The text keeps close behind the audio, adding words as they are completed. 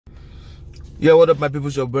Yeah, what up, my people?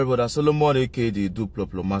 It's your brother Solomon, aka the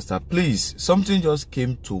Duplo Master. Please, something just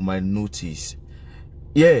came to my notice.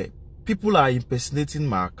 Yeah, people are impersonating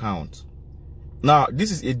my account. Now,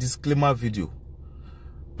 this is a disclaimer video.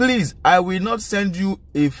 Please, I will not send you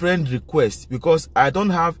a friend request because I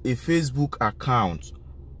don't have a Facebook account.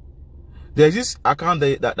 There's this account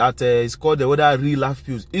that is called the Whether Real Life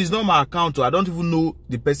Pills. It's not my account, so I don't even know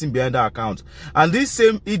the person behind that account. And this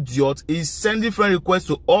same idiot is sending friend requests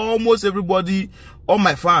to almost everybody, all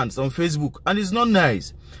my fans on Facebook, and it's not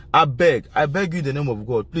nice. I beg you in the name of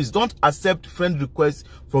God, please don't accept friend requests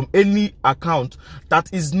from any account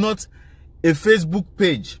that is not a Facebook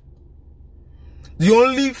page. The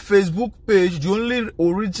only Facebook page, the only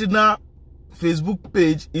original Facebook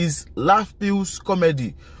page is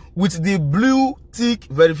LaughPillsComedy with the blue tick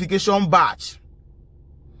verification badge.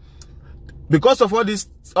 Because of all this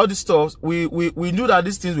stuff, we knew that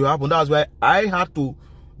these things will happen. That's why I had to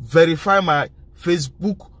verify my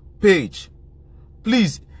Facebook page.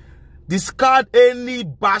 Please discard any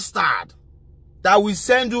bastard that will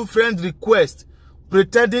send you friend request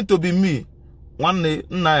pretending to be me. One day,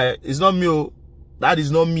 nah, it's not me. That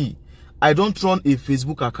is not me. I don't run a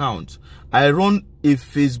Facebook account. I run a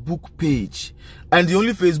Facebook page. And the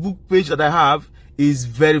only Facebook page that I have is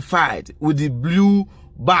verified with the blue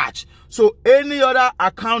badge. So any other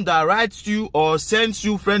account that writes you or sends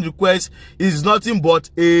you friend requests is nothing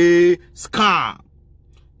but a scam.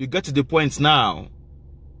 You get to the point now.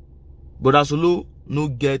 But Asolo no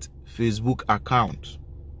get Facebook account.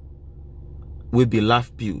 Will be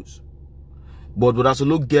LaughPills. But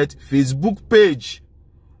Asolo get Facebook page.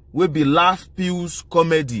 Will be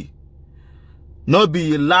LaughPillsComedy. Not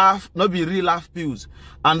be real LaughPills.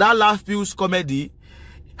 And that LaughPillsComedy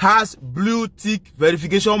has blue tick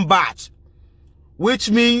verification badge, which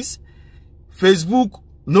means Facebook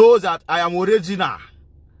knows that I am original.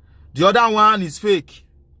 The other one is fake.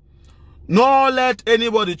 No let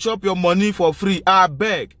anybody chop your money for free. I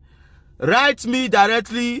beg. Write me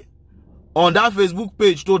directly on that Facebook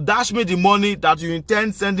page to dash me the money that you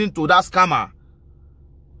intend sending to that scammer.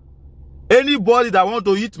 Anybody that want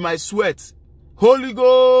to eat my sweat, Holy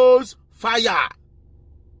Ghost fire.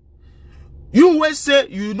 You always say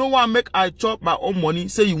you don't want to make I chop my own money.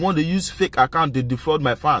 Say you want to use fake account to defraud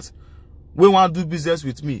my fans. We want to do business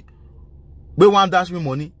with me. We want to dash me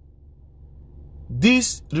money.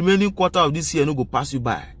 This remaining quarter of this year no go pass you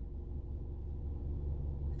by.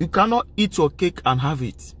 You cannot eat your cake and have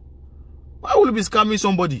it. Why will you be scamming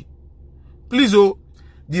somebody? Please, oh,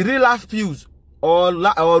 the real life pills or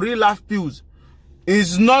real life pills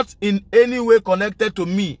is not in any way connected to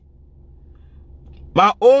me.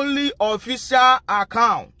 My only official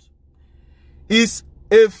account is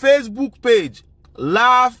a Facebook page,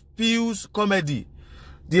 LaughPillsComedy.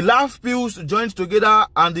 The LaughPills joined together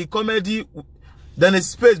and the comedy, then a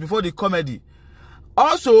space before the comedy.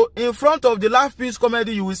 Also, in front of the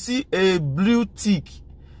LaughPillsComedy, you will see a blue tick,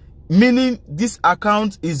 meaning this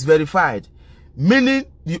account is verified, meaning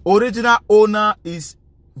the original owner is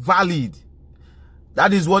valid.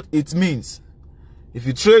 That is what it means. If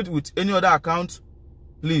you trade with any other account,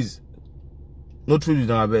 please, no trade with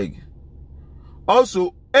them, I beg.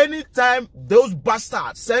 Also, anytime those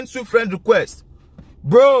bastards send you friend request,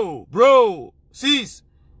 bro, sis,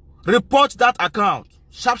 report that account.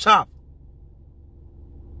 Sharp.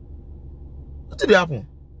 What did happen?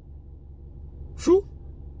 True?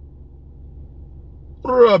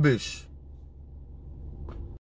 Rubbish.